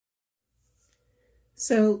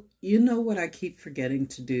So, you know what I keep forgetting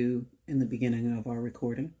to do in the beginning of our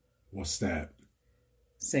recording? What's that?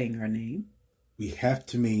 Saying our name. We have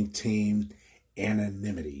to maintain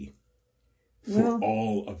anonymity for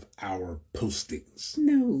all of our postings.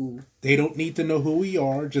 No. They don't need to know who we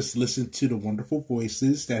are. Just listen to the wonderful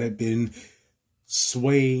voices that have been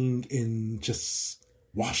swaying and just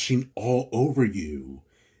washing all over you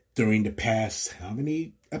during the past, how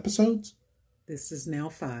many episodes? This is now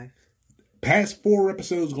 5. Past 4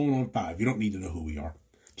 episodes going on 5. You don't need to know who we are.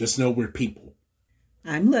 Just know we're people.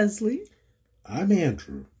 I'm Leslie. I'm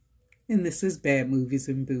Andrew. And this is Bad Movies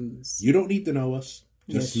and Booze. You don't need to know us.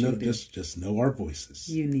 Just Yes, know you do. just know our voices.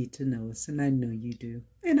 You need to know us, and I know you do.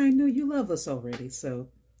 And I know you love us already, so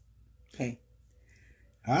hey.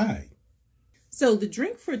 Hi. So the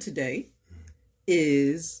drink for today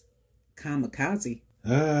is Kamikaze.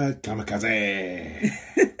 Kamikaze.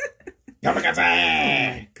 Oh Kamikaze.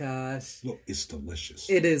 my gosh. Look, it's delicious.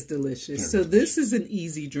 It is delicious. So this is an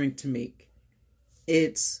easy drink to make.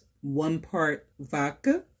 It's 1 part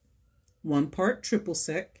vodka, 1 part triple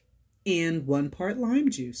sec, and 1 part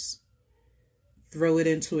lime juice. Throw it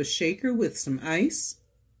into a shaker with some ice,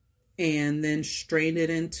 and then strain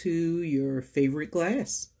it into your favorite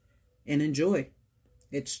glass and enjoy.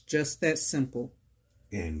 It's just that simple.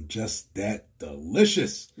 And just that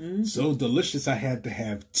delicious. Mm-hmm. So delicious I had to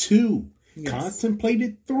have 2. Yes.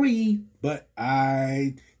 Contemplated 3, but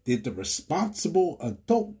I did the responsible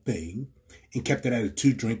adult thing and kept it at a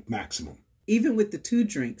 2-drink maximum. Even with the 2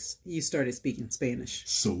 drinks, you started speaking Spanish.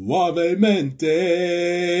 Suavemente.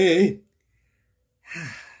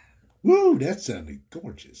 Woo, that sounded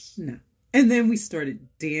gorgeous. No. And then we started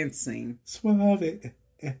dancing. Suave,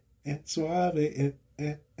 suave,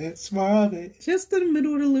 suave. Just in the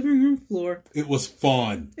middle of the living room floor. It was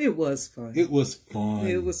fun. It was fun. It was fun.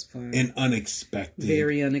 It was fun. And unexpected.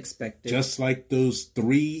 Very unexpected. Just like those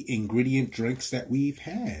 3 ingredient drinks that we've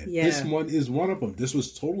had. Yeah. This one is one of them. This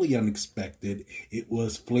was totally unexpected. It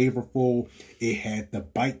was flavorful. It had the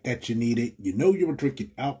bite that you needed. You know you were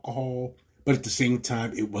drinking alcohol, but at the same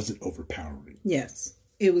time, it wasn't overpowering. Yes.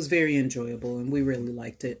 It was very enjoyable, and we really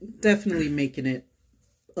liked it. Definitely making it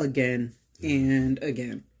again and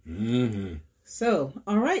again. Mm-hmm. So,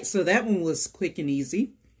 all right. So that one was quick and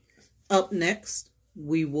easy. Up next,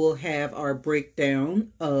 we will have our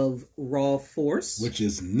breakdown of Raw Force. Which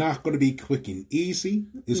is not going to be quick and easy.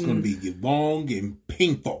 It's going to be long and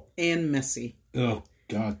painful. And messy. Oh,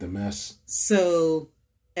 God, the mess. So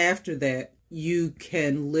after that, you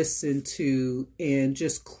can listen to and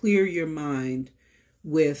just clear your mind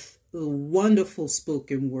with the wonderful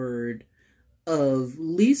spoken word of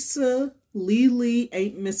Lisa Lily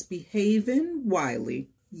Ain't Misbehaving Wiley.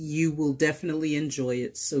 You will definitely enjoy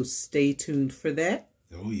it, so stay tuned for that.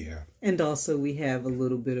 Oh, yeah. And also we have a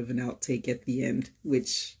little bit of an outtake at the end,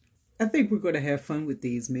 which I think we're going to have fun with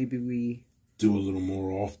these. Maybe we do a little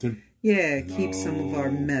more often. Yeah, keep some of our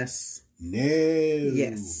mess. No.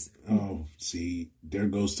 Yes. Oh, see, there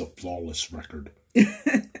goes the flawless record.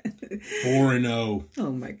 4-0.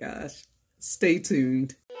 Oh my gosh. Stay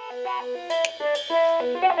tuned.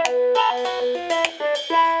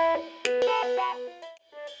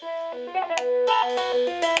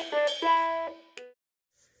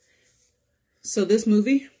 So this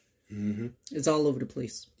movie is all over the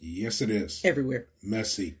place. Yes, it is. Everywhere.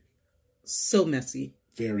 Messy. So messy.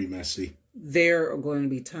 Very messy. There are going to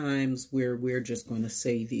be times where we're just going to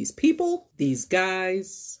say these people, these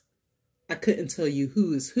guys. I couldn't tell you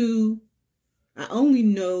who is who. I only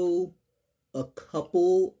know a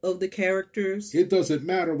couple of the characters. It doesn't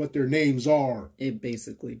matter what their names are. It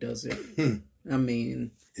basically doesn't. I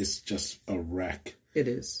mean, it's just a wreck. It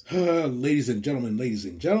is. Ladies and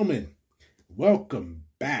gentlemen, welcome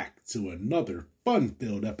back to another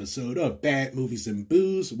fun-filled episode of Bad Movies and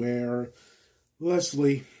Booze, where,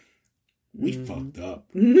 Leslie, we fucked up.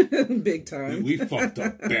 Big time. We fucked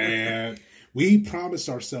up bad. We promised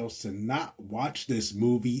ourselves to not watch this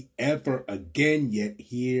movie ever again, yet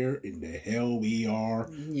here in the hell we are.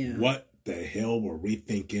 Yeah. What the hell were we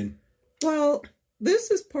thinking? Well,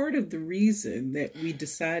 this is part of the reason that we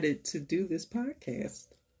decided to do this podcast.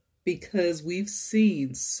 Because we've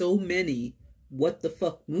seen so many what the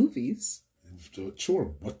fuck movies.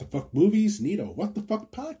 Sure, what the fuck movies need a what the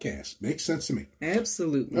fuck podcast. Makes sense to me.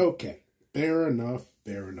 Absolutely. Okay, fair enough.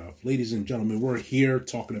 Ladies and gentlemen, we're here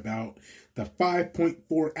talking about the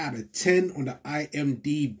 5.4 out of 10 on the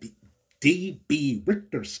IMDb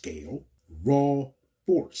Richter scale, Raw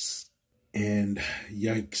Force. And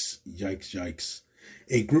yikes.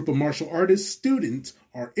 A group of martial artist students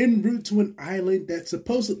are en route to an island that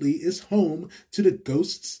supposedly is home to the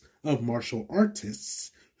ghosts of martial artists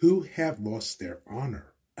who have lost their honor.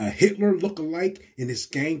 A Hitler look-alike and his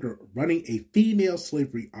gang are running a female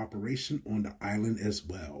slavery operation on the island as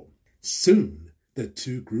well. Soon, the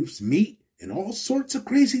two groups meet and all sorts of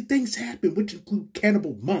crazy things happen, which include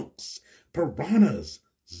cannibal monks, piranhas,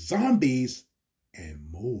 zombies, and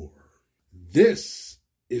more. This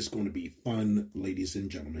is going to be fun, ladies and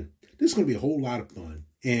gentlemen. This is going to be a whole lot of fun.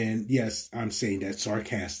 And yes, I'm saying that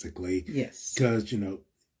sarcastically. Yes. Because,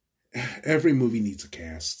 every movie needs a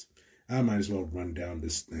cast. I might as well run down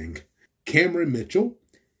this thing. Cameron Mitchell,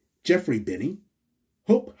 Jeffrey Benny,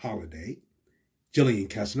 Hope Holiday, Gillian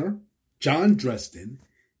Kessner, John Dresden,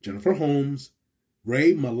 Jennifer Holmes,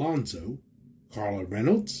 Ray Malonzo, Carla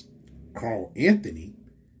Reynolds, Carl Anthony,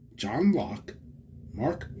 John Locke,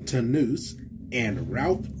 Mark Tanus, and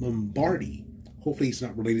Ralph Lombardi. Hopefully he's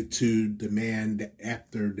not related to the man that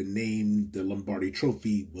after the name the Lombardi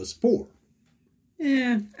Trophy was for.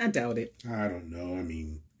 Yeah, I doubt it. I don't know.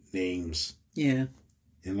 Names. Yeah.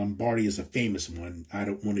 And Lombardi is a famous one. I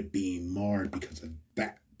don't want it being marred because of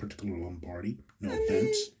that particular Lombardi. No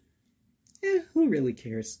offense. Who really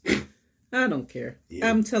cares? I don't care. Yeah.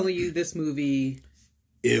 I'm telling you, this movie...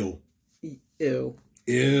 Ew.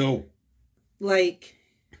 Like,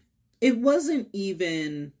 it wasn't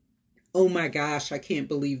even, oh my gosh, I can't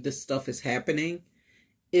believe this stuff is happening.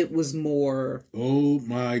 It was more... oh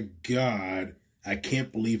my God, I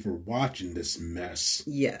can't believe we're watching this mess.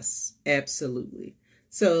 Yes, absolutely.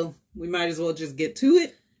 So, we might as well just get to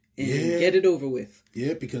it and get it over with.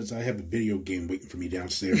 Yeah, because I have a video game waiting for me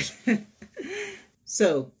downstairs.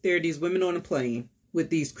 So, there are these women on a plane with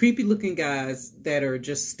these creepy looking guys that are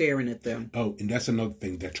just staring at them. Oh, and that's another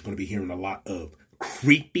thing that you're going to be hearing a lot of.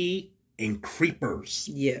 Creepy and creepers.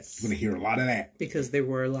 Yes. You're going to hear a lot of that. Because there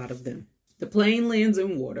were a lot of them. The plane lands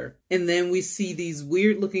in water. And then we see these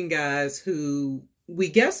weird looking guys who we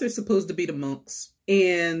guess are supposed to be the monks.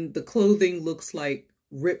 And the clothing looks like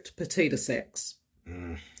ripped potato sacks.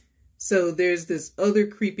 So there's this other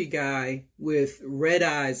creepy guy with red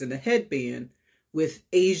eyes and a headband with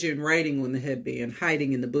Asian writing on the headband,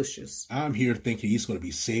 hiding in the bushes. I'm here thinking he's going to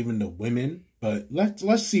be saving the women, but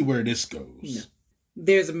let's see where this goes. No.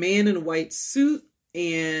 There's a man in a white suit,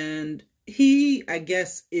 and he, I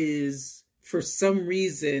guess, is, for some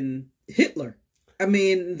reason, Hitler.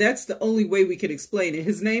 That's the only way we could explain it.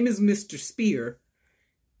 His name is Mr. Spear,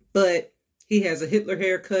 but he has a Hitler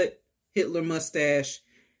haircut, Hitler mustache,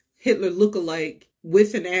 Hitler look-alike,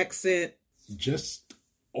 with an accent. Just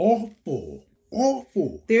awful.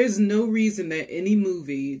 Awful. There's no reason that any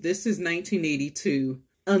movie, this is 1982,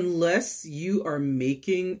 unless you are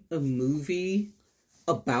making a movie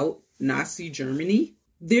about Nazi Germany,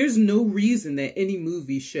 there's no reason that any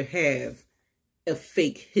movie should have a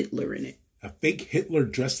fake Hitler in it. A fake Hitler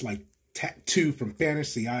dressed like Tattoo from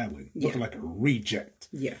Fantasy Island, looking like a reject.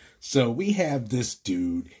 Yeah. So we have this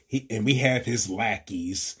dude, and we have his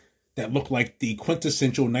lackeys that look like the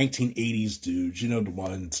quintessential 1980s dudes.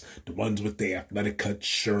 The ones with the athletic cut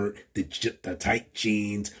shirt, the tight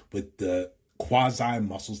jeans with the quasi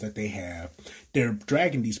muscles that they have. They're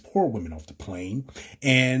dragging these poor women off the plane,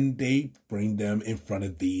 and they bring them in front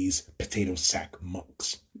of these potato sack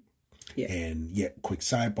monks. Yeah. And quick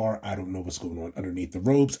sidebar, I don't know what's going on underneath the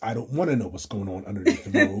robes. I don't want to know what's going on underneath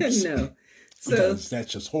the robes. No. Because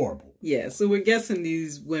that's just horrible. Yeah, so we're guessing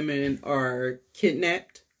these women are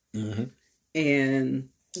kidnapped. Mm-hmm. And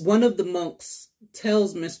one of the monks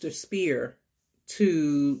tells Mr. Spear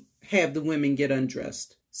to have the women get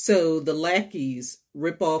undressed. So the lackeys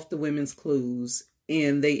rip off the women's clothes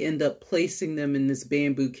and they end up placing them in this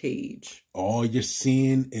bamboo cage. All you're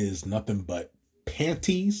seeing is nothing but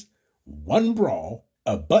panties, one bra,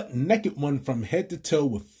 a butt-naked one from head to toe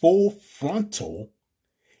with full frontal,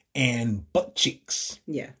 and butt cheeks.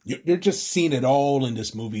 Yeah. You're just seeing it all in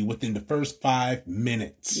this movie within the first 5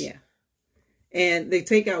 minutes. Yeah. And they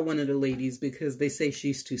take out one of the ladies because they say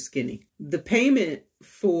she's too skinny. The payment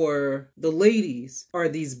for the ladies are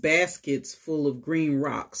these baskets full of green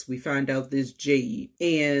rocks. We find out this jade.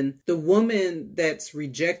 And the woman that's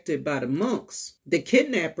rejected by the monks, the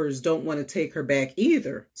kidnappers don't want to take her back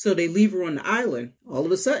either. So they leave her on the island. All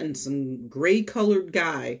of a sudden, some gray-colored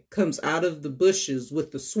guy comes out of the bushes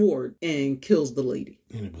with the sword and kills the lady.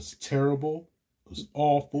 And it was terrible. It was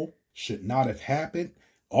awful. Should not have happened.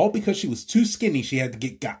 All because she was too skinny, she had to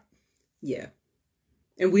get got. Yeah.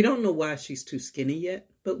 And we don't know why she's too skinny yet,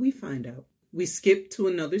 but we find out. We skip to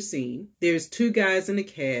another scene. There's two guys in a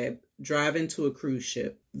cab driving to a cruise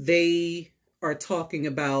ship. They are talking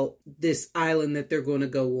about this island that they're going to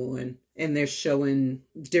go on, and they're showing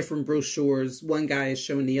different brochures. One guy is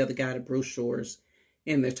showing the other guy the brochures,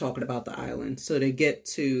 and they're talking about the island. So they get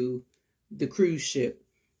to the cruise ship,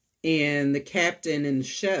 And the captain and the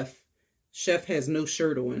chef has no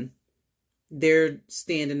shirt on. They're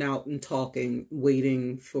standing out and talking,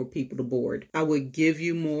 waiting for people to board. I would give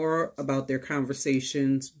you more about their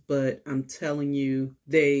conversations, but I'm telling you,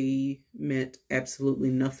 they meant absolutely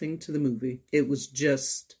nothing to the movie. It was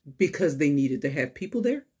just because they needed to have people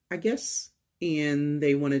there, I guess. And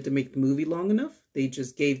they wanted to make the movie long enough. They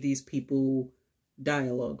just gave these people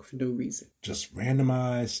dialogue for no reason. Just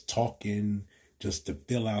randomized talking just to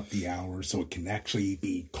fill out the hour so it can actually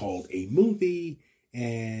be called a movie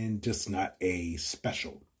and just not a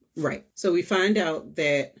special. Right. So we find out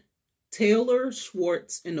that Taylor,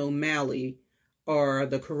 Schwartz, and O'Malley are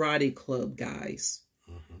the Karate Club guys.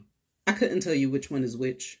 Mm-hmm. I couldn't tell you which one is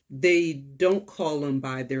which. They don't call them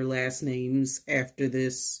by their last names after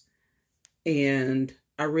this. And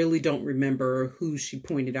I really don't remember who she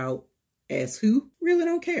pointed out as who. Really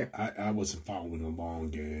don't care. I wasn't following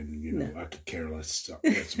along, and, no. I could care less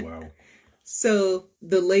as well. So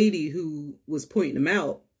the lady who was pointing them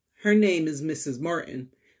out, her name is Mrs. Martin.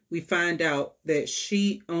 We find out that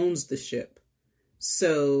she owns the ship.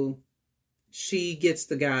 So she gets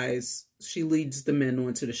the guys, she leads the men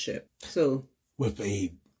onto the ship. So with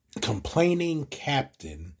a complaining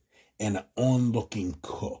captain and an onlooking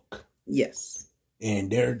cook. Yes.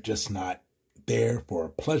 And they're just not there for a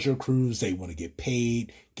pleasure cruise. They want to get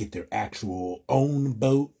paid, get their actual own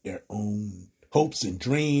boat, their own hopes and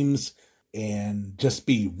dreams, and just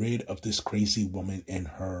be rid of this crazy woman and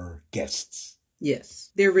her guests. Yes.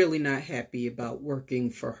 They're really not happy about working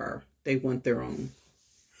for her. They want their own.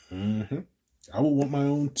 Mm-hmm. I would want my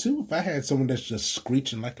own too if I had someone that's just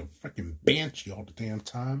screeching like a freaking banshee all the damn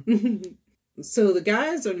time. So the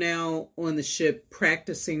guys are now on the ship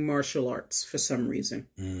practicing martial arts for some reason.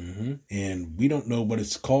 Mm-hmm. And we don't know what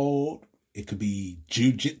it's called. It could be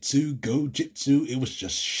jujitsu, go-jitsu. It was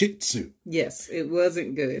just shitsu. Yes, it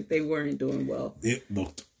wasn't good. They weren't doing well. It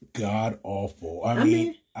looked god-awful. I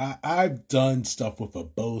mean, I've done stuff with a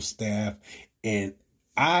bow staff, and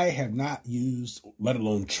I have not used, let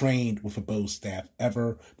alone trained with a bow staff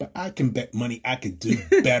ever, but I can bet money I could do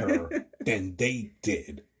better than they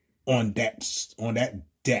did on that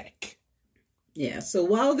deck. Yeah, so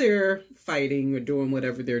while they're fighting or doing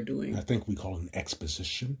whatever they're doing. I think we call it an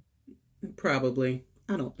exposition. Probably.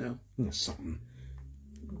 I don't know. Something.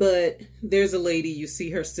 But there's a lady, you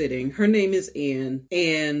see her sitting. Her name is Anne.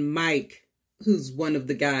 And Mike, who's one of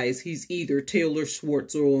the guys, he's either Taylor,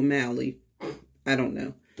 Schwartz, or O'Malley. I don't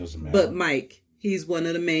know. Doesn't matter. But Mike, he's one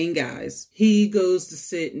of the main guys. He goes to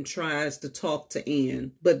sit and tries to talk to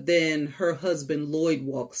Anne. But then her husband, Lloyd,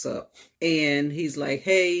 walks up. And he's like,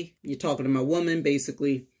 hey, you're talking to my woman,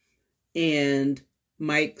 basically. And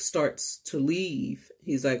Mike starts to leave.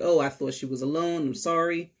 He's like, oh, I thought she was alone. I'm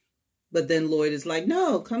sorry. But then Lloyd is like,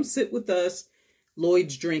 no, come sit with us.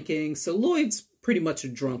 Lloyd's drinking. So Lloyd's pretty much a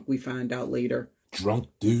drunk, we find out later. Drunk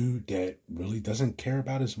dude that really doesn't care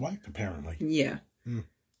about his wife, apparently. Yeah.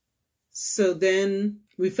 So then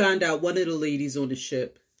we find out one of the ladies on the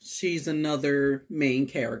ship, she's another main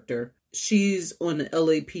character. She's on the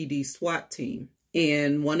LAPD SWAT team.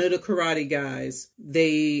 And one of the karate guys,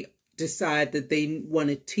 they decide that they want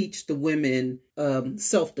to teach the women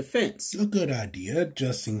self-defense. A good idea,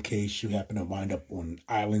 just in case you happen to wind up on an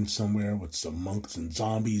island somewhere with some monks and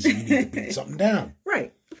zombies and you need to beat something down.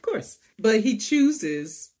 Right, of course. But he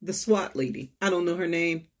chooses the SWAT lady. I don't know her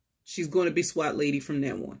name. She's going to be SWAT lady from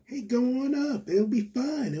now on. Hey, go on up. It'll be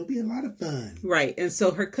fun. It'll be a lot of fun. Right, and so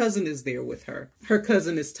her cousin is there with her. Her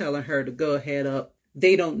cousin is telling her to go ahead up.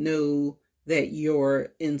 They don't know that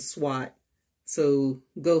you're in SWAT. So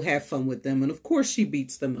go have fun with them. And of course she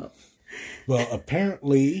beats them up. Well,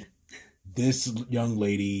 apparently this young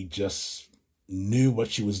lady just knew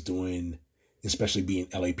what she was doing, especially being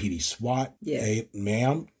LAPD SWAT. Yeah. Hey,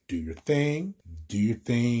 ma'am, do your thing,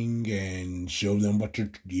 and show them what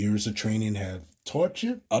your years of training have taught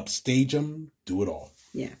you. Upstage them, do it all.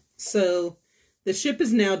 Yeah. So the ship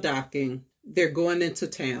is now docking. They're going into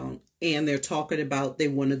town and they're talking about they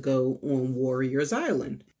want to go on Warriors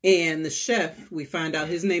Island. And the chef, we find out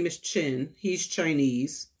his name is Chin. He's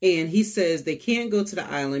Chinese. And he says they can't go to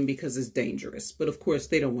the island because it's dangerous. But of course,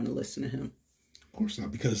 they don't want to listen to him. Of course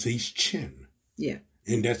not, because he's Chin. Yeah.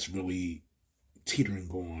 And that's really teetering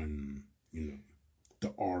on,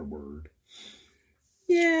 the R word.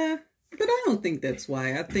 Yeah. But I don't think that's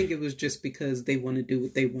why. I think it was just because they want to do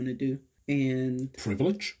what they want to do. And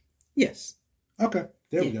privilege? Yes. Okay.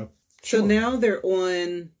 There we go. Sure. So now they're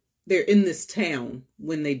in this town.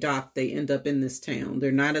 When they dock, they end up in this town.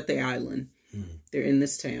 They're not at the island. Mm-hmm. They're in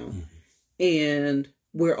this town. Mm-hmm. And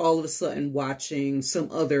we're all of a sudden watching some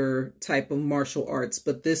other type of martial arts.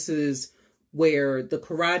 But this is where the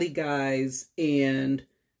karate guys and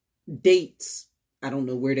dates, I don't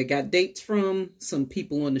know where they got dates from. Some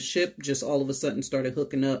people on the ship just all of a sudden started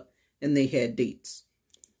hooking up and they had dates.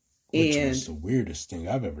 Which was the weirdest thing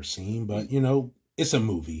I've ever seen, but it's a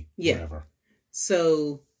movie. Yeah. Whatever.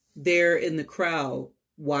 So they're in the crowd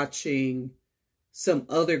watching some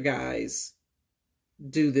other guys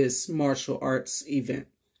do this martial arts event.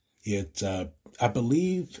 I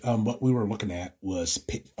believe what we were looking at was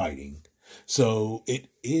pit fighting. So it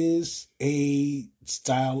is a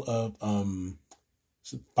style of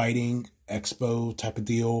fighting expo type of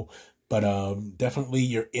deal, but definitely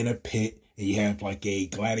you're in a pit and you have like a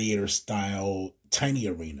gladiator style tiny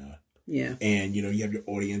arena. Yeah. And you have your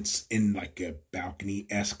audience in like a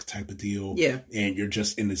balcony-esque type of deal. Yeah. And you're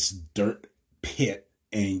just in this dirt pit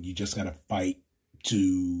and you just gotta fight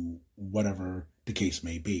to whatever the case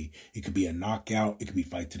may be. It could be a knockout, it could be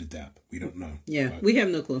fight to the death. We don't know. Yeah, but we have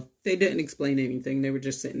no clue. They didn't explain anything. They were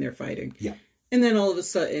just sitting there fighting. Yeah. And then all of a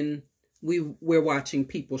sudden we're watching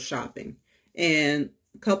people shopping. And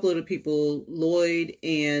a couple of the people, Lloyd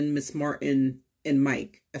and Miss Martin and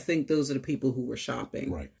Mike, I think those are the people who were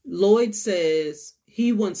shopping. Right. Lloyd says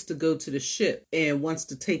he wants to go to the ship and wants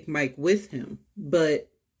to take Mike with him, but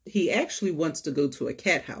he actually wants to go to a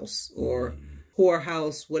cat house or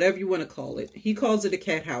whorehouse, whatever you want to call it. He calls it a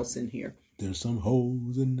cat house in here. There's some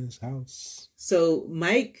holes in this house. So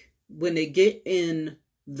Mike, when they get in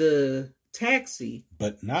the taxi,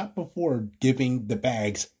 but not before giving the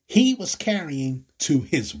bags he was carrying to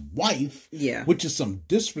his wife, which is some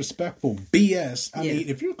disrespectful BS. I mean,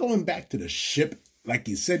 if you're going back to the ship like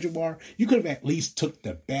you said you are, you could have at least took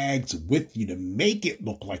the bags with you to make it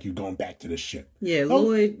look like you're going back to the ship. Yeah,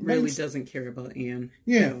 Lloyd really doesn't care about Anne.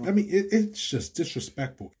 Yeah, I mean, it's just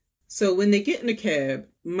disrespectful. So when they get in the cab,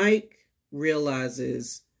 Mike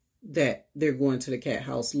realizes that they're going to the cat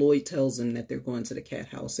house. Lloyd tells him that they're going to the cat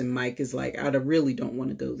house. And Mike is like, I really don't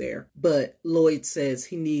want to go there. But Lloyd says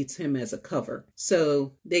he needs him as a cover.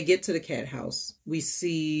 So they get to the cat house. We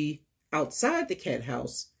see outside the cat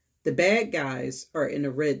house, the bad guys are in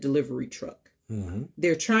a red delivery truck. Mm-hmm.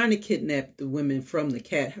 They're trying to kidnap the women from the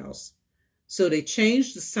cat house. So they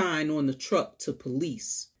changed the sign on the truck to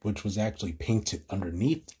police. Which was actually painted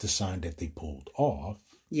underneath the sign that they pulled off.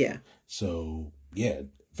 Yeah. So, yeah,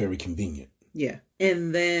 very convenient. Yeah.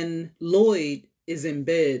 And then Lloyd is in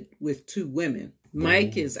bed with two women.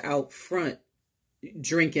 Mike is out front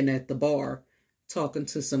drinking at the bar, talking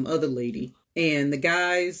to some other lady. And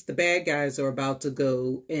the bad guys are about to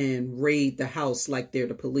go and raid the house like they're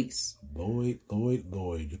the police. Lloyd,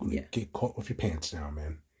 you're going to get caught with your pants down,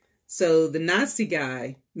 man. So the Nazi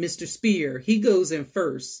guy, Mr. Spear, he goes in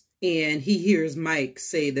first and he hears Mike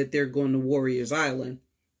say that they're going to Warriors Island.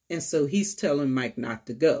 And so he's telling Mike not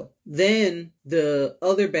to go. Then the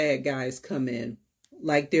other bad guys come in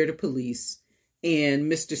like they're the police.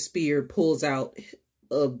 And Mr. Spear pulls out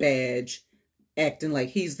a badge acting like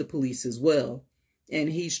he's the police as well. And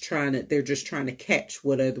they're just trying to catch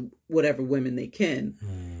whatever women they can.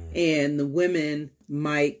 And the women,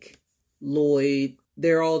 Mike, Lloyd,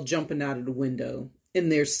 they're all jumping out of the window.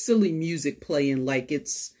 And there's silly music playing like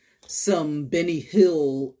it's some Benny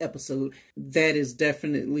Hill episode. That is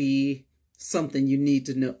definitely something you need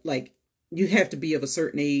to know. Like, you have to be of a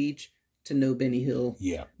certain age to know Benny Hill.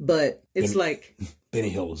 Yeah. But it's Benny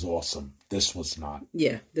Hill is awesome. This was not.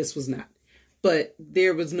 Yeah, this was not. But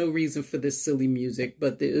there was no reason for this silly music,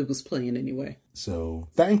 but it was playing anyway. So,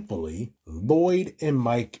 thankfully, Lloyd and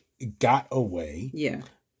Mike got away. Yeah.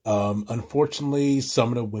 Unfortunately, some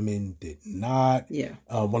of the women did not. Yeah.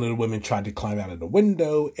 One of the women tried to climb out of the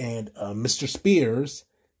window, and Mr. Spears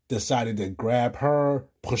decided to grab her,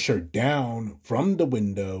 push her down from the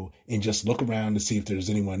window, and just look around to see if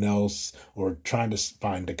there's anyone else, or trying to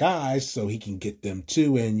find the guys so he can get them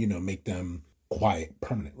too and, make them quiet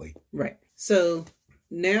permanently. Right. So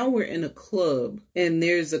now we're in a club, and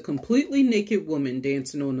there's a completely naked woman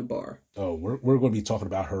dancing on the bar. Oh, we're going to be talking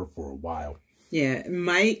about her for a while. Yeah,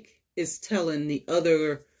 Mike is telling the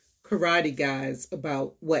other karate guys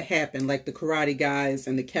about what happened. Like, the karate guys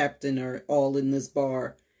and the captain are all in this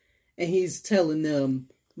bar. And he's telling them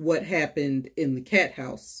what happened in the cat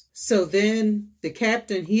house. So then the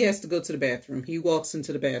captain, he has to go to the bathroom. He walks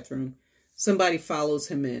into the bathroom. Somebody follows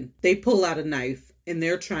him in. They pull out a knife and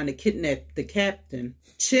they're trying to kidnap the captain.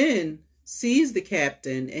 Chin sees the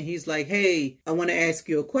captain and he's like, hey, I want to ask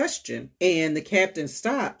you a question. And the captain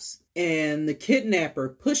stops. And the kidnapper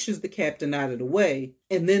pushes the captain out of the way.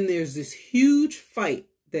 And then there's this huge fight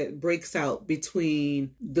that breaks out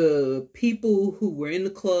between the people who were in the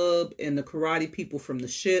club and the karate people from the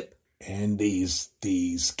ship. And these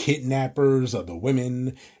kidnappers of the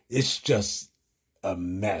women, It's just a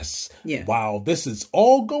mess. Yeah. While this is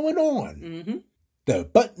all going on, Mm-hmm. the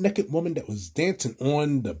butt-naked woman that was dancing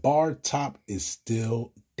on the bar top is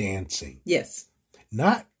still dancing. Yes.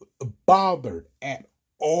 Not bothered at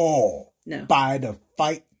all No. by the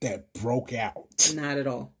fight that broke out. Not at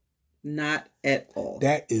all. Not at all.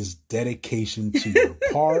 That is dedication to your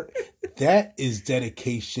part. That is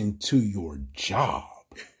dedication to your job.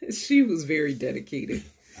 She was very dedicated.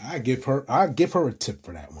 I give her a tip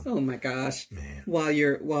for that one. Oh my gosh. Man. While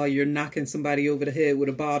you're knocking somebody over the head with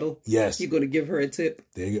a bottle, Yes. you're going to give her a tip.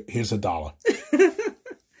 Here's $1.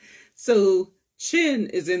 So Chin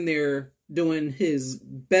is in there doing his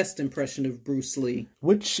best impression of Bruce Lee.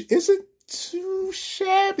 Which isn't too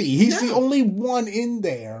shabby. He's the only one in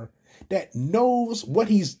there that knows what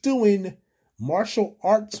he's doing martial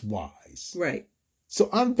arts wise. Right. So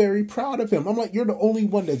I'm very proud of him. I'm like, you're the only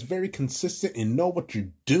one that's very consistent and know what you're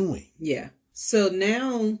doing. Yeah. So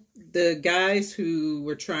now the guys who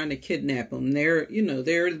were trying to kidnap him, they're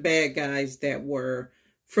the bad guys that were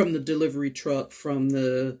from the delivery truck, from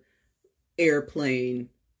the airplane.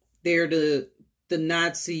 They're the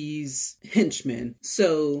Nazis' henchmen.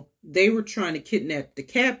 So they were trying to kidnap the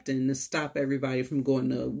captain to stop everybody from going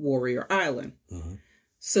to Warrior Island. Mm-hmm.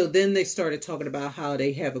 So then they started talking about how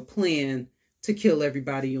they have a plan to kill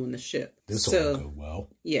everybody on the ship. This will go well.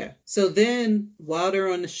 Yeah. So then while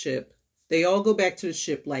they're on the ship, they all go back to the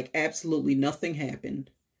ship like absolutely nothing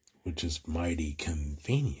happened. Which is mighty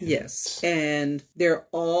convenient. Yes. And they're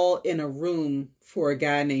all in a room for a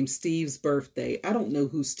guy named Steve's birthday. I don't know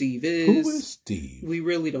who Steve is. Who is Steve? We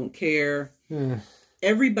really don't care.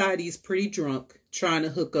 Everybody's pretty drunk, trying to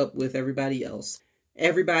hook up with everybody else.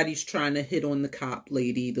 Everybody's trying to hit on the cop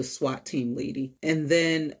lady, the SWAT team lady. And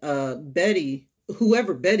then Betty,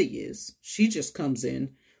 whoever Betty is, she just comes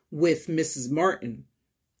in with Mrs. Martin.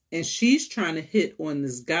 And she's trying to hit on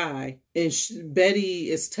this guy. And Betty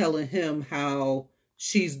is telling him how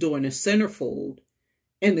she's doing a centerfold.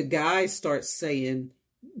 And the guy starts saying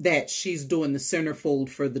that she's doing the centerfold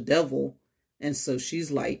for the devil. And so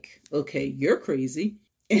she's like, okay, you're crazy.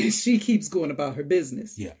 And she keeps going about her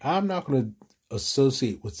business. Yeah, I'm not going to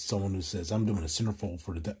associate with someone who says, I'm doing a centerfold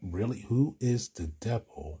for the devil. Really? Who is the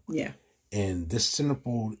devil? Yeah. And this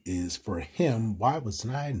centerfold is for him. Why was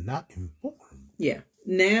I not informed? Yeah.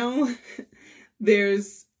 Now,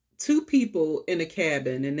 there's two people in a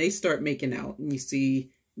cabin and they start making out. And you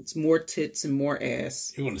see it's more tits and more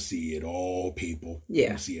ass. You're going to see it all, people. Yeah. You're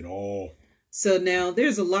going to see it all. So now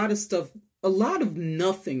there's a lot of stuff. A lot of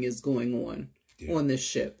nothing is going on this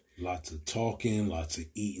ship. Lots of talking, lots of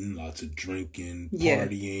eating, lots of drinking, Yeah.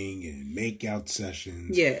 partying, and makeout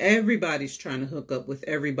sessions. Yeah, everybody's trying to hook up with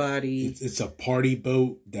everybody. It's a party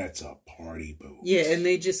boat. That's a party boat. Yeah, and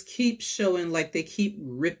they just keep showing, like, they keep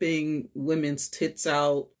ripping women's tits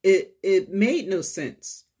out. It made no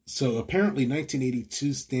sense. So apparently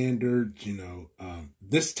 1982 standard,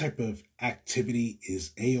 this type of activity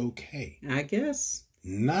is A-okay. I guess.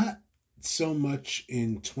 Not so much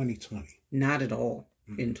in 2020. Not at all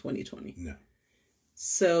in 2020. No.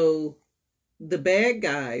 So the bad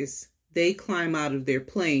guys, they climb out of their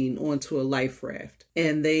plane onto a life raft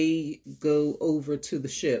and they go over to the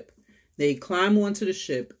ship. They climb onto the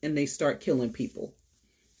ship and they start killing people.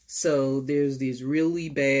 So there's these really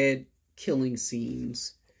bad killing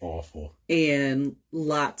scenes. Awful. And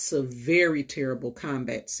lots of very terrible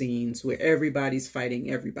combat scenes where everybody's fighting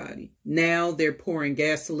everybody. Now they're pouring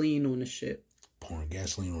gasoline on the ship. Pouring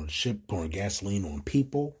gasoline on the ship, pouring gasoline on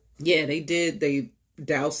people. Yeah, they did. They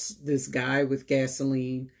doused this guy with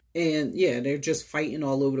gasoline. And yeah, they're just fighting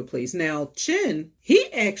all over the place. Now, Chin,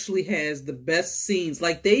 he actually has the best scenes.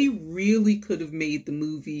 Like, they really could have made the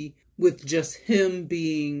movie with just him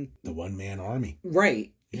being the one-man army.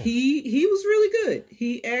 Right. Yeah. He was really good.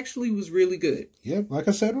 He actually was really good. Yeah, like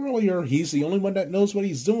I said earlier, he's the only one that knows what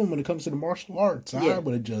he's doing when it comes to the martial arts. Yeah. I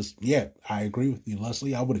would have just, I agree with you,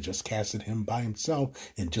 Leslie. I would have just casted him by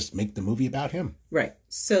himself and just make the movie about him. Right.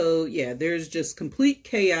 So, yeah, there's just complete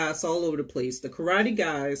chaos all over the place. The karate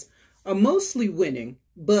guys are mostly winning,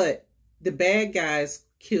 but the bad guys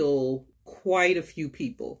kill quite a few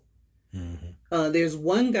people. Mm-hmm. There's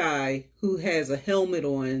one guy who has a helmet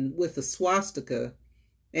on with a swastika,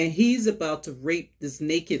 and he's about to rape this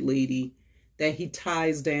naked lady that he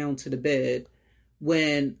ties down to the bed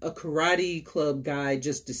when a karate club guy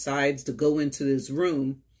just decides to go into this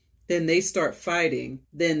room. Then they start fighting.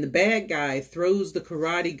 Then the bad guy throws the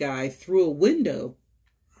karate guy through a window.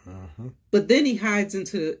 Mm-hmm. But then he hides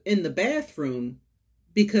in the bathroom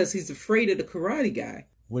because he's afraid of the karate guy.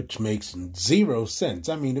 Which makes zero sense.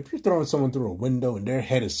 I mean, if you're throwing someone through a window and their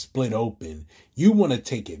head is split open, you want to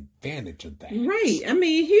take advantage of that. Right. I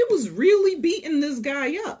mean, he was really beating this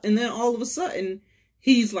guy up. And then all of a sudden,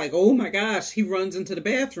 he's like, oh my gosh, he runs into the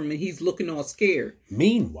bathroom and he's looking all scared.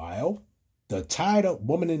 Meanwhile, the tied up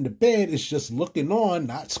woman in the bed is just looking on,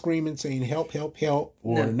 not screaming, saying help, help, help,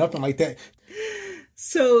 or nothing like that.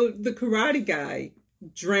 So the karate guy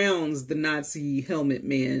drowns the Nazi helmet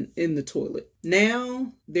man in the toilet.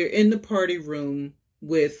 Now they're in the party room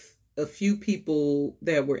with a few people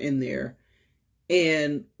that were in there.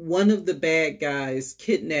 And one of the bad guys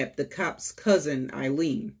kidnapped the cop's cousin,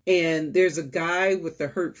 Eileen. And there's a guy with a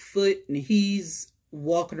hurt foot and he's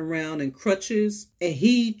walking around in crutches. And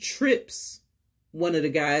he trips one of the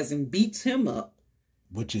guys and beats him up.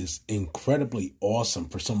 Which is incredibly awesome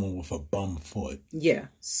for someone with a bum foot. Yeah.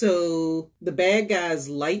 So the bad guys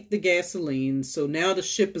light the gasoline. So now the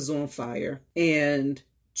ship is on fire. And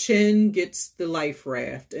Chen gets the life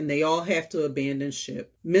raft. And they all have to abandon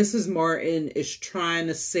ship. Mrs. Martin is trying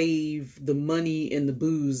to save the money and the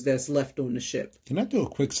booze that's left on the ship. Can I do a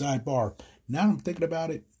quick sidebar? Now I'm thinking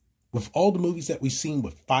about it. With all the movies that we've seen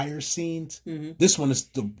with fire scenes, this one is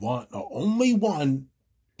the only one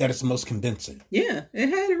that is the most convincing. Yeah, it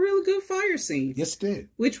had a really good fire scene. Yes, it did.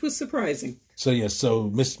 Which was surprising. So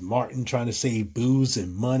Miss Martin trying to save booze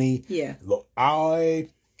and money. Yeah. Look, I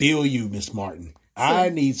feel you, Miss Martin. I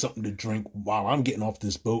need something to drink while I'm getting off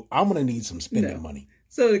this boat. I'm going to need some spending money.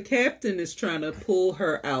 So the captain is trying to pull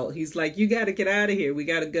her out. He's like, you got to get out of here. We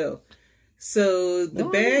got to go. So the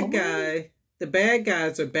bad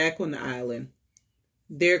guys are back on the island.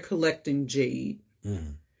 They're collecting jade.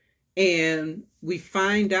 Mm. And we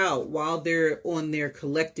find out while they're on there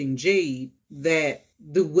collecting jade that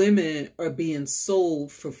the women are being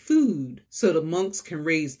sold for food so the monks can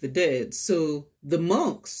raise the dead. So the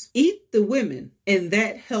monks eat the women and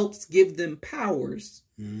that helps give them powers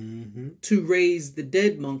to raise the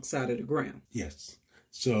dead monks out of the ground. Yes.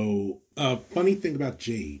 So funny thing about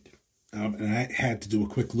jade, and I had to do a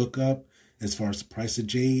quick look up as far as the price of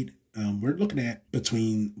jade. We're looking at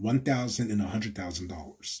between $1,000 and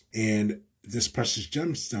 $100,000. And this precious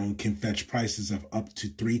gemstone can fetch prices of up to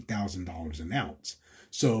 $3,000 an ounce.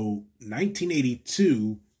 So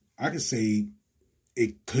 1982, I could say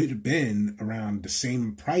it could have been around the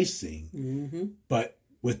same pricing. But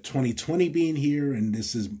with 2020 being here, and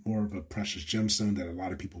this is more of a precious gemstone that a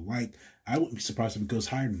lot of people like, I wouldn't be surprised if it goes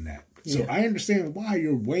higher than that. So I understand why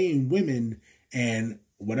you're weighing women, and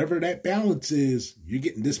whatever that balance is, you're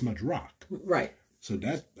getting this much rock. Right. So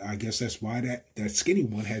I guess that's why that skinny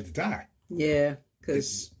one had to die. Yeah,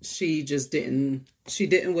 because she didn't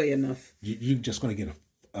weigh enough. You're just going to get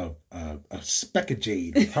a speck of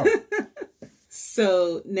jade with her.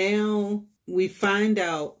 So now we find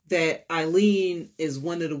out that Eileen is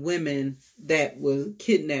one of the women that was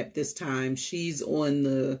kidnapped this time. She's on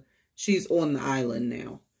the island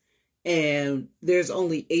now. And there's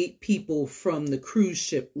only 8 people from the cruise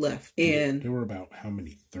ship left. And there were about how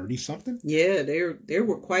many? 30 something? Yeah, there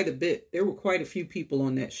were quite a bit. There were quite a few people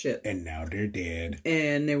on that ship. And now they're dead.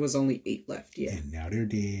 And there was only 8 left, yeah. And now they're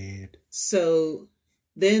dead. So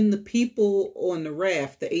then the people on the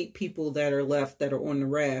raft, the 8 people that are left that are on the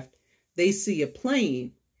raft, they see a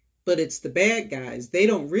plane, but it's the bad guys. They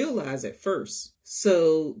don't realize at first.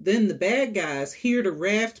 So then the bad guys hear the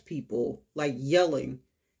raft people like yelling,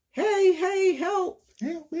 hey, help.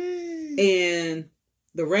 Help me. And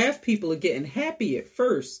the raft people are getting happy at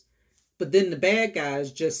first, but then the bad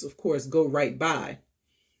guys just, of course, go right by.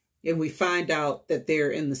 And we find out that they're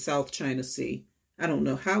in the South China Sea. I don't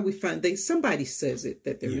know how we find, somebody says it,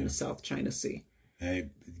 that they're in the South China Sea. Hey,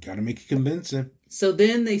 gotta make it convincing. So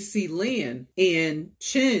then they see land, and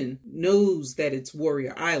Chen knows that it's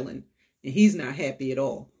Warrior Island, and he's not happy at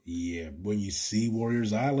all. Yeah, when you see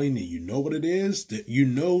Warriors Island and you know what it is, that you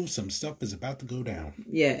know some stuff is about to go down.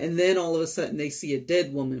 Yeah, and then all of a sudden they see a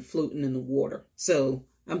dead woman floating in the water. So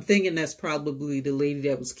I'm thinking that's probably the lady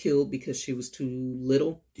that was killed because she was too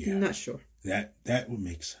little. Yeah. I'm not sure. That would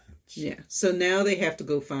make sense. Yeah, so now they have to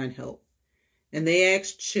go find help. And they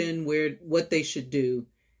ask Chen what they should do.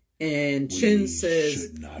 And Chen says,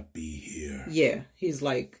 should not be here. Yeah, he's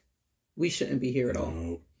like, we shouldn't be here at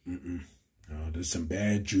all. No, there's some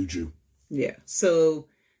bad juju. Yeah, so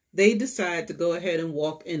they decide to go ahead and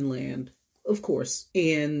walk inland, of course.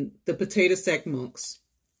 And the potato sack monks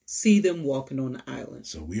see them walking on the island.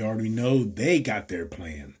 So we already know they got their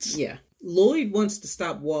plans. Yeah. Lloyd wants to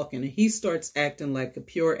stop walking, and he starts acting like a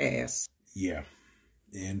pure ass. Yeah.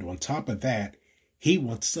 And on top of that, he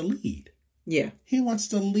wants to lead. Yeah. He wants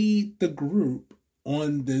to lead the group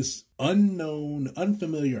on this unknown,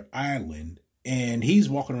 unfamiliar island and he's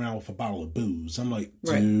walking around with a bottle of booze. I'm like,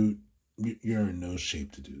 dude, you're in no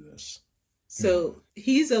shape to do this. So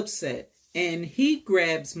he's upset, and he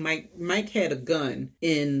grabs Mike. Mike had a gun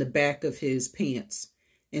in the back of his pants,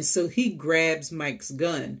 and so he grabs Mike's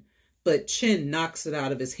gun, but Chin knocks it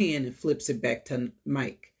out of his hand and flips it back to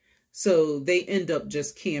Mike. So they end up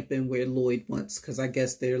just camping where Lloyd wants, because I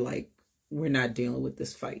guess they're like, we're not dealing with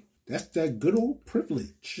this fight. That's that good old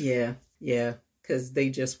privilege. Yeah, because they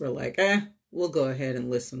just were like, we'll go ahead and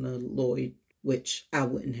listen to Lloyd, which I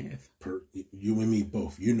wouldn't have. You and me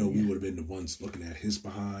both. You know, we would have been the ones looking at his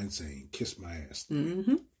behind saying, kiss my ass.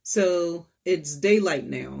 Mm-hmm. So it's daylight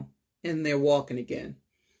now, and they're walking again.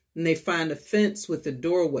 And they find a fence with a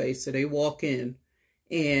doorway, so they walk in,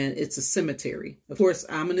 and it's a cemetery. Of course,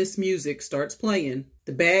 ominous music starts playing.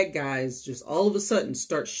 The bad guys just all of a sudden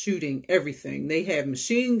start shooting everything. They have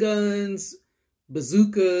machine guns,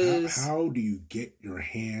 bazookas. How do you get your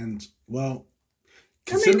hands? Well,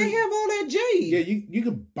 I mean, they have all that jade. Yeah, you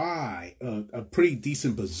could buy a pretty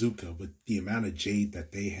decent bazooka with the amount of jade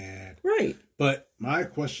that they had. Right. But my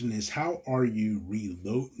question is, how are you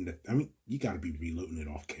reloading it? I mean, you got to be reloading it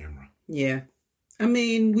off camera. Yeah. I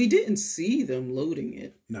mean, we didn't see them loading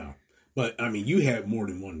it. No. But, I mean, you had more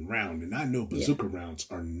than one round, and I know bazooka rounds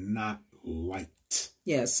are not light.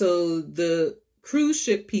 Yeah, so the cruise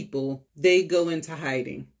ship people, they go into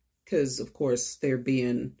hiding because, of course, they're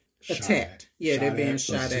being attacked. They're being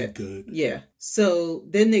shot at. Good. Yeah. So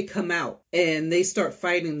then they come out and they start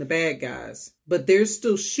fighting the bad guys, but they're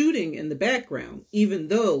still shooting in the background, even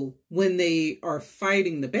though when they are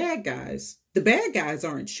fighting the bad guys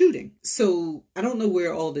aren't shooting. So I don't know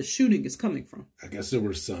where all the shooting is coming from. I guess there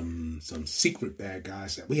were some secret bad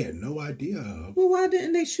guys that we had no idea of. Well, why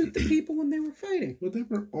didn't they shoot the people when they were fighting? Well, they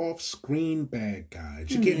were off-screen bad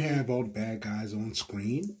guys. You can't have all the bad guys on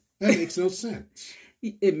screen. That makes no sense.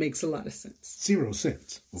 It makes a lot of sense. 0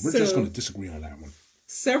 cents. Well, we're just going to disagree on that one.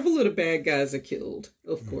 Several of the bad guys are killed,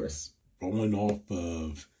 of course. Rolling off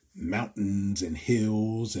of mountains and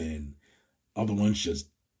hills, and other ones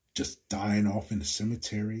just dying off in the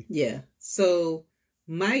cemetery. Yeah. So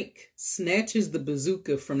Mike snatches the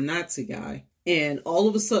bazooka from Nazi guy, and all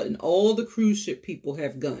of a sudden, all the cruise ship people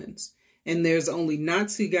have guns. And there's only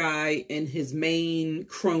Nazi guy and his main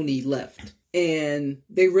crony left. And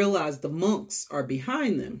they realize the monks are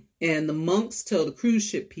behind them. And the monks tell the cruise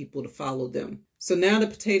ship people to follow them. So now the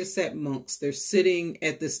potato sack monks, they're sitting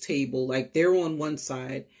at this table, like they're on one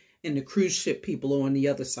side and the cruise ship people are on the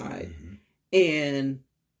other side. Mm-hmm. And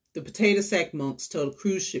the potato sack monks tell the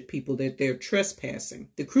cruise ship people that they're trespassing.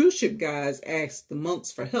 The cruise ship guys ask the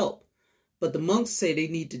monks for help, but the monks say they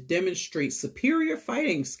need to demonstrate superior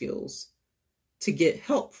fighting skills to get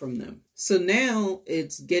help from them. So now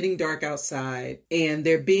it's getting dark outside and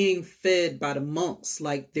they're being fed by the monks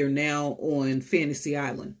like they're now on Fantasy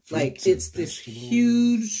Island. Like it's this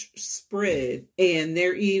huge spread and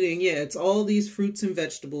they're eating, it's all these fruits and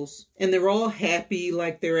vegetables. And they're all happy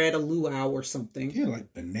like they're at a luau or something. Yeah,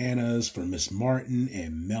 like bananas for Miss Martin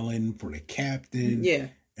and melon for the captain. Yeah.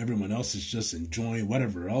 Everyone else is just enjoying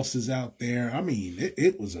whatever else is out there. I mean,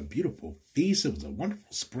 it was a beautiful feast. It was a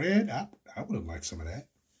wonderful spread. I would have liked some of that.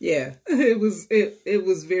 Yeah, it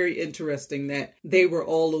was very interesting that they were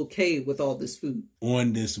all okay with all this food.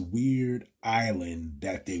 On this weird island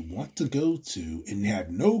that they want to go to and have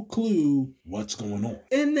no clue what's going on.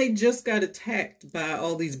 And they just got attacked by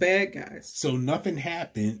all these bad guys. So nothing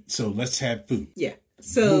happened, so let's have food. Yeah.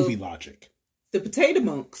 So movie logic. The potato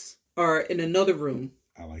monks are in another room.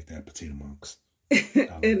 I like that, potato monks.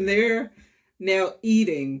 And they're now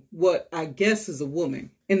eating what I guess is a woman.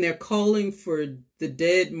 And they're calling for the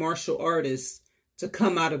dead martial artists to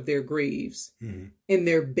come out of their graves. Mm-hmm. And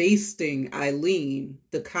they're basting Eileen,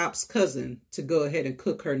 the cop's cousin, to go ahead and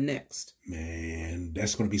cook her next. Man,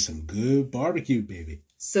 that's going to be some good barbecue, baby.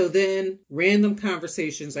 So then random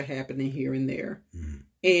conversations are happening here and there. Mm-hmm.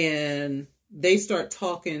 And they start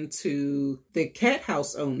talking to the cat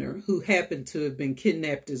house owner who happened to have been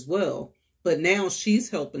kidnapped as well. But now she's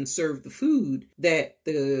helping serve the food that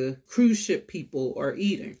the cruise ship people are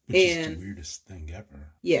eating. Which is the weirdest thing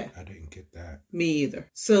ever. Yeah. I didn't get that. Me either.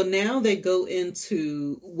 So now they go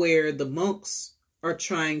into where the monks are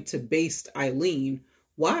trying to baste Eileen.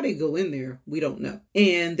 Why they go in there, we don't know.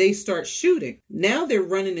 And they start shooting. Now they're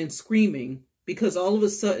running and screaming because all of a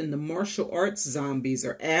sudden the martial arts zombies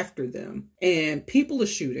are after them. And people are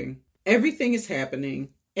shooting. Everything is happening.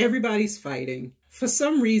 Everybody's fighting. For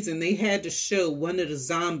some reason, they had to show one of the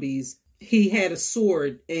zombies. He had a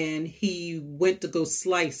sword and he went to go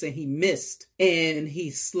slice and he missed. And he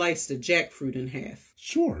sliced a jackfruit in half.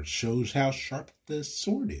 Sure, shows how sharp the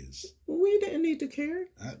sword is. We didn't need to carry.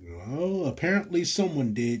 Well, apparently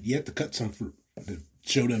someone did. You have to cut some fruit to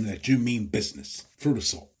show them that you mean business. Fruit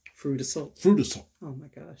assault. Fruit assault. Fruit assault. Oh my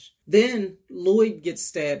gosh. Then Lloyd gets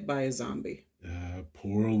stabbed by a zombie.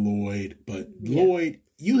 Poor Lloyd. But Lloyd,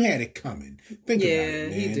 you had it coming. Think about it,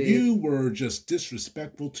 man. He did. You were just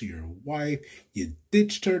disrespectful to your wife. You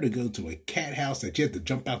ditched her to go to a cat house that you had to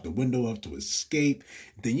jump out the window of to escape.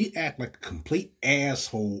 Then you act like a complete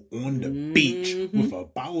asshole on the beach with a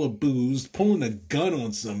bottle of booze, pulling a gun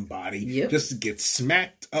on somebody just to get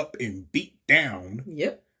smacked up and beat down.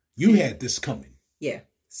 Yep. You had this coming. Yeah.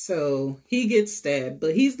 So he gets stabbed,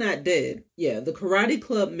 but he's not dead. Yeah, the Karate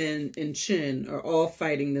Club men and Chin are all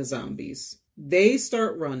fighting the zombies. They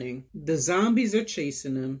start running. The zombies are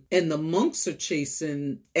chasing them, and the monks are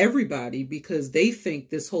chasing everybody because they think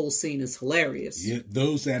this whole scene is hilarious. Yeah,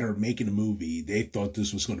 those that are making the movie, they thought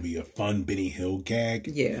this was going to be a fun Benny Hill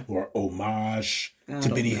gag, or homage to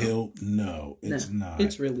Benny Hill. No, it's not.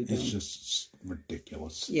 It's really dumb. It's just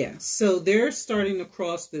ridiculous. Yeah, so they're starting to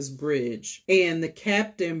cross this bridge, and the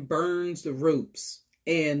captain burns the ropes.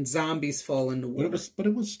 And zombies fall in the water. But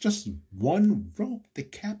it was just one rope the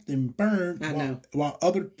captain burned. I know. While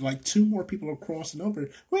other, like, two more people are crossing over.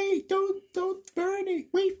 Wait, don't burn it.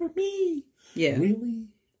 Wait for me. Yeah. Really?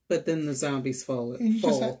 But then the zombies fall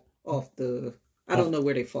off the... I don't know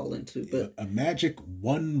where they fall into, but... A magic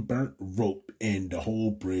one burnt rope and the whole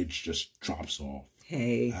bridge just drops off.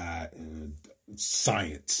 Hey.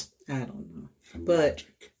 Science. I don't know. Logic. But...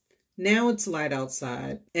 Now it's light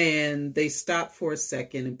outside, and they stop for a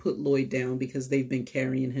second and put Lloyd down because they've been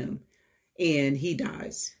carrying him, and he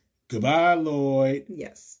dies. Goodbye, Lloyd.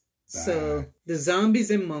 Yes. Bye. So the zombies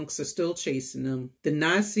and monks are still chasing him. The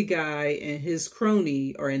Nazi guy and his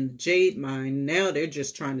crony are in the jade mine. Now they're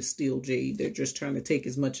just trying to steal jade. They're just trying to take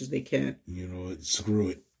as much as they can. You know, screw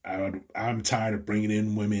it. I'm tired of bringing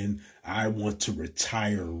in women. I want to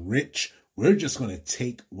retire rich. We're just going to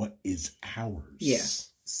take what is ours. Yeah.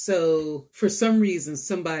 So, for some reason,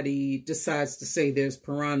 somebody decides to say there's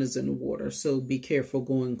piranhas in the water, so be careful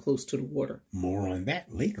going close to the water. More on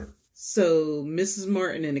that later. So, Mrs.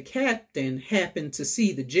 Martin and the captain happen to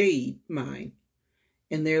see the jade mine,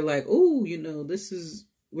 and they're like, oh, you know,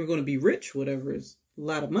 we're going to be rich, whatever, it's a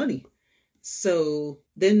lot of money. So,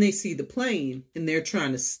 then they see the plane, and they're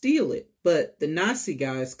trying to steal it, but the Nazi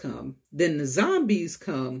guys come. Then the zombies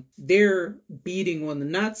come, they're beating on the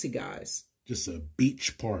Nazi guys. Just a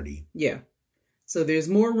beach party. Yeah. So there's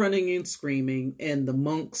more running and screaming, and the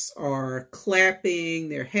monks are clapping.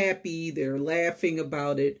 They're happy. They're laughing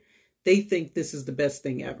about it. They think this is the best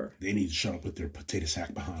thing ever. They need to shut up with their potato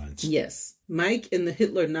sack behinds. Yes. Mike and the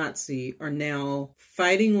Hitler Nazi are now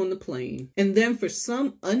fighting on the plane. And then for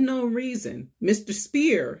some unknown reason, Mr.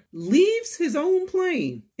 Spear leaves his own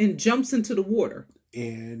plane and jumps into the water.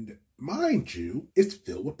 And... mind you, it's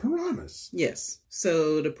filled with piranhas. Yes.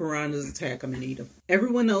 So the piranhas attack him and eat him.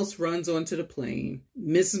 Everyone else runs onto the plane.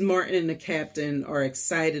 Mrs. Martin and the captain are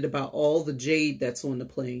excited about all the jade that's on the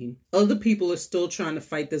plane. Other people are still trying to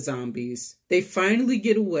fight the zombies. They finally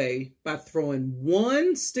get away by throwing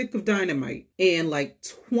one stick of dynamite and like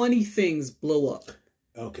 20 things blow up.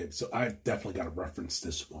 Okay, so I definitely got to reference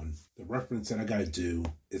this one. The reference that I got to do,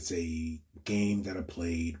 it's a game that I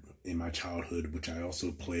played in my childhood, which I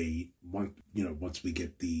also played once we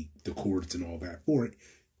get the chords and all that for it.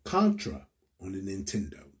 Contra on the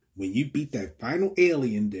Nintendo. When you beat that final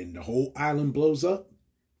alien, then the whole island blows up.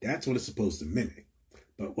 That's what it's supposed to mimic.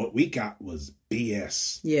 But what we got was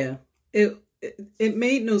BS. Yeah, it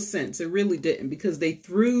made no sense. It really didn't, because they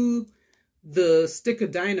threw the stick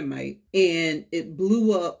of dynamite and it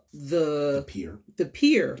blew up the pier. The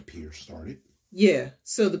pier. The pier started. Yeah,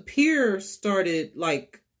 so the pier started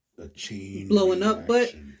like a chain blowing reaction. up,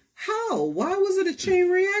 but how? Why was it a chain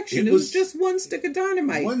reaction? It was just one stick of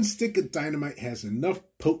dynamite. One stick of dynamite has enough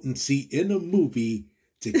potency in a movie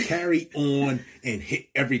to carry on and hit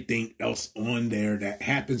everything else on there that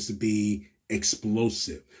happens to be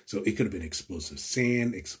explosive. So it could have been explosive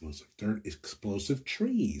sand, explosive dirt, explosive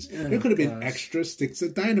trees. There could have been extra sticks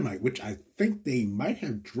of dynamite, which I think they might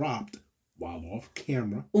have dropped while off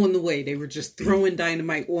camera. On the way. They were just throwing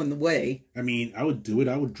dynamite on the way. I mean, I would do it.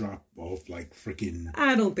 I would drop off like freaking...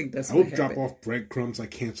 I don't think that's what happened. I would drop off breadcrumbs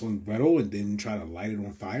like Hansel and Gretel and then try to light it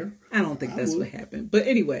on fire. I don't think that's what happened. But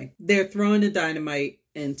anyway, they're throwing the dynamite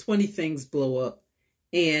and 20 things blow up.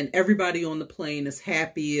 And everybody on the plane is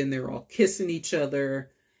happy and they're all kissing each other.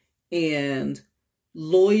 And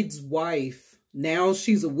Lloyd's wife, now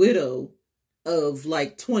she's a widow of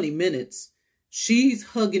like 20 minutes. She's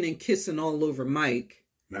hugging and kissing all over Mike.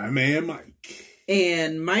 My man Mike.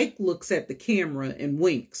 And Mike looks at the camera and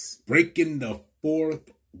winks. Breaking the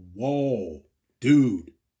fourth wall,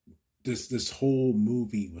 dude. This whole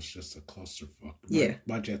movie was just a clusterfuck. Yeah.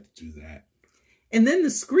 Why'd you have to do that? And then the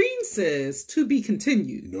screen says to be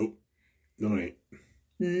continued. Nope. No, it ain't.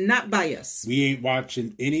 Not by us. We ain't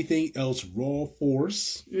watching anything else Raw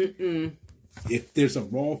Force. Mm-mm. If there's a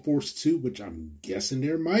Raw Force 2, which I'm guessing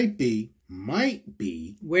there might be.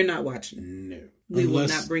 We're not watching it. No. We will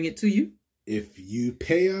not bring it to you. If you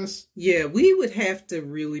pay us. Yeah, we would have to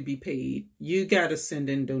really be paid. You got to send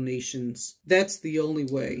in donations. That's the only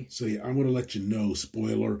way. So yeah, I'm going to let you know,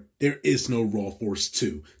 spoiler, there is no Raw Force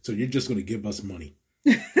 2. So you're just going to give us money.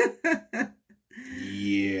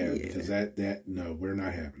 Yeah, because that no, we're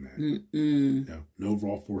not having that. Mm-mm. No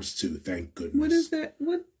Raw Force 2, thank goodness. What is that?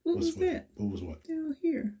 What was that? What was what? Down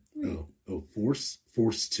here. Wait. Oh, Force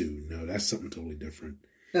 2. No, that's something totally different.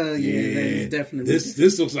 Oh yeah, that is definitely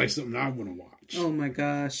this looks like something I want to watch. Oh my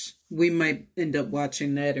gosh, we might end up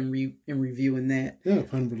watching that and reviewing that. Yeah,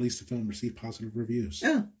 upon release, the film received positive reviews.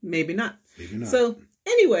 Oh, maybe not. Maybe not. So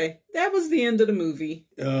anyway, that was the end of the movie.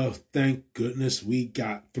 Oh, thank goodness we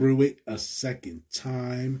got through it a second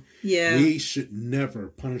time. Yeah, we should never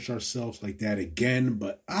punish ourselves like that again.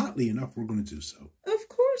 But oddly enough, we're going to do so. Of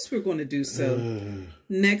course, we're going to do so.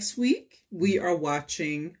 Next week, we are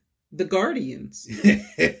watching The Guardians.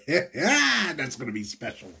 That's going to be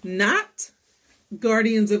special. Not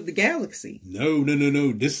Guardians of the Galaxy. No.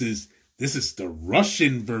 This is the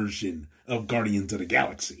Russian version of Guardians of the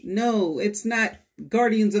Galaxy. No, it's not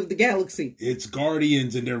Guardians of the Galaxy. It's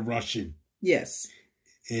Guardians and they're Russian. Yes.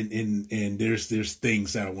 And there's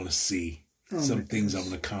things that I want to see. Some things I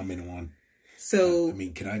want to comment on. So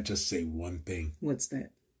can I just say one thing? What's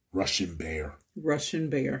that? Russian Bear. Russian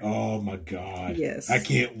Bear. Oh my God. Yes. I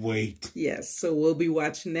can't wait. Yes. So we'll be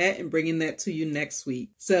watching that and bringing that to you next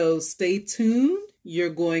week. So stay tuned. You're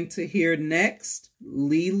going to hear next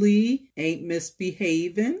Lily Ain't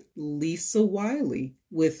Misbehaving, Lisa Wiley,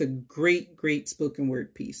 with a great spoken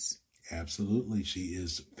word piece. Absolutely. She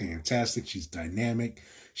is fantastic. She's dynamic.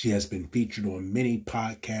 She has been featured on many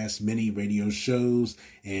podcasts, many radio shows,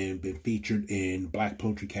 and been featured in Black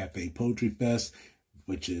Poetry Cafe Poetry Fest,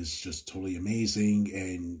 which is just totally amazing.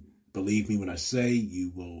 And believe me when I say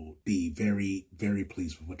you will be very, very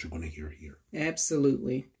pleased with what you're going to hear here.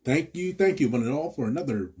 Absolutely. Thank you, one and all, for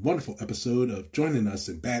another wonderful episode of joining us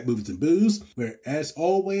in Bad Movies and Booze, where, as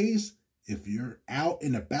always, if you're out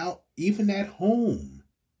and about, even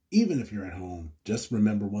if you're at home, just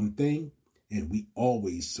remember one thing, and we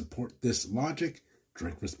always support this logic: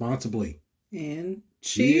 drink responsibly. And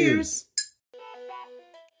cheers.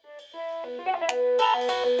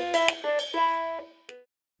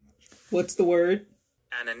 What's the word?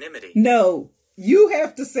 Anonymity. No, you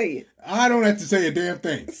have to say it. I don't have to say a damn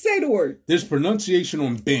thing. Say the word. There's pronunciation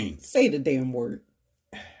on Bing. Say the damn word.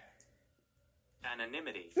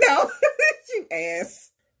 Anonymity. No, you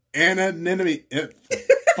ass. Anonymity.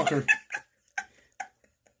 Fucker.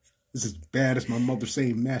 This is bad as my mother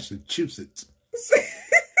saying Massachusetts.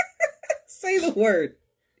 Say the word.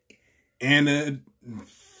 Anonymity.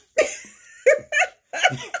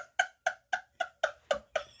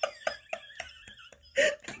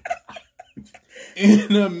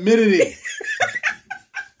 Anonymity.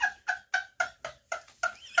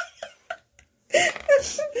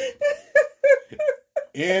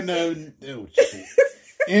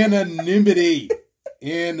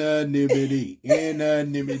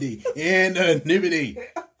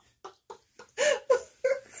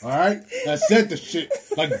 All right, I said the shit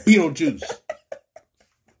like Beetlejuice.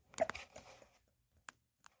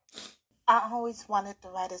 I always wanted to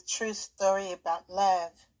write a true story about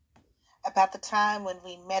love, about the time when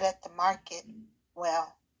we met at the market.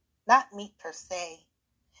 Well, not meat per se.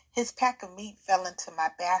 His pack of meat fell into my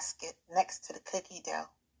basket next to the cookie dough.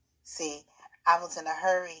 See, I was in a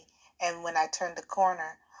hurry, and when I turned the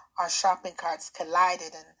corner, our shopping carts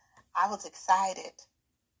collided, and I was excited.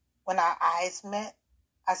 When our eyes met,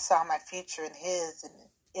 I saw my future in his, and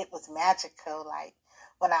it was magical. Like,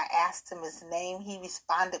 when I asked him his name, he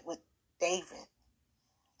responded with David.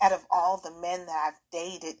 Out of all the men that I've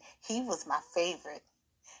dated, he was my favorite.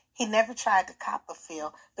 He never tried to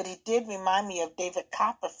Copperfield, but he did remind me of David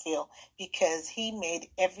Copperfield because he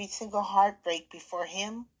made every single heartbreak before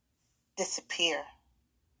him disappear.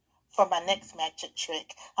 For my next magic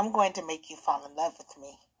trick, I'm going to make you fall in love with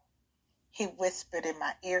me. He whispered in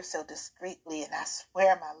my ear so discreetly, and I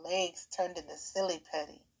swear my legs turned into silly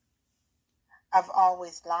putty. I've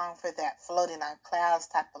always longed for that floating on clouds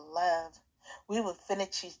type of love. We would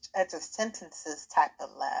finish each other's sentences type of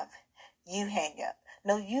love. You hang up.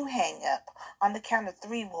 No, you hang up. On the count of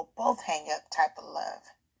 3, we'll both hang up type of love.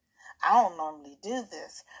 I don't normally do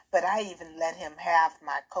this, but I even let him have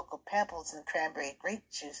my Cocoa Pebbles and cranberry grape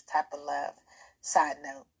juice type of love. Side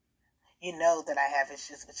note, you know that I have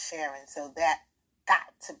issues with sharing, so that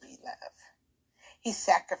got to be love. He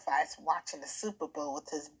sacrificed watching the Super Bowl with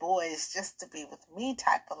his boys just to be with me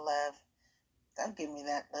type of love. Don't give me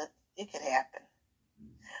that look. It could happen.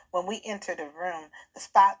 When we entered the room, the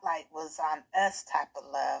spotlight was on us type of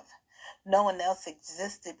love. No one else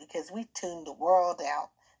existed because we tuned the world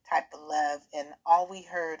out type of love, and all we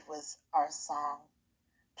heard was our song,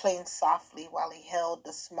 playing softly while he held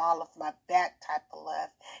the small of my back type of love.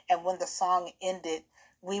 And when the song ended,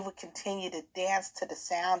 we would continue to dance to the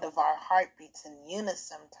sound of our heartbeats in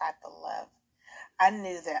unison type of love. I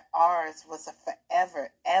knew that ours was a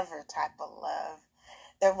forever, ever type of love.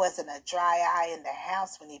 There wasn't a dry eye in the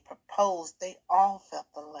house when he proposed. They all felt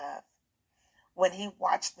the love. When he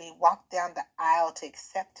watched me walk down the aisle to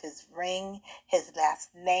accept his ring, his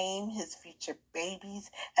last name, his future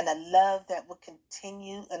babies, and a love that would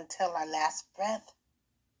continue until our last breath,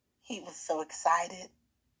 he was so excited.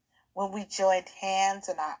 When we joined hands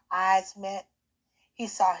and our eyes met, he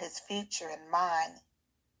saw his future in mine,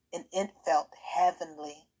 and it felt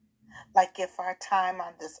heavenly. Like if our time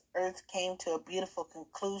on this earth came to a beautiful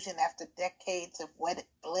conclusion after decades of wedded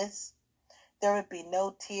bliss, there would be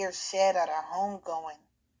no tears shed at our homegoing.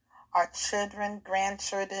 Our children,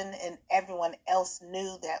 grandchildren, and everyone else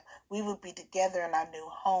knew that we would be together in our new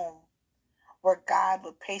home, where God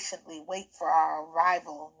would patiently wait for our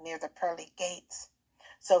arrival near the pearly gates,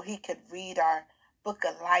 so he could read our book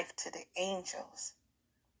of life to the angels.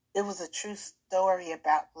 It was a true story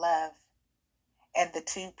about love and the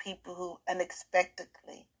two people who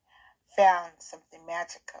unexpectedly found something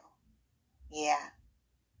magical. Yeah,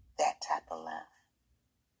 that type of love.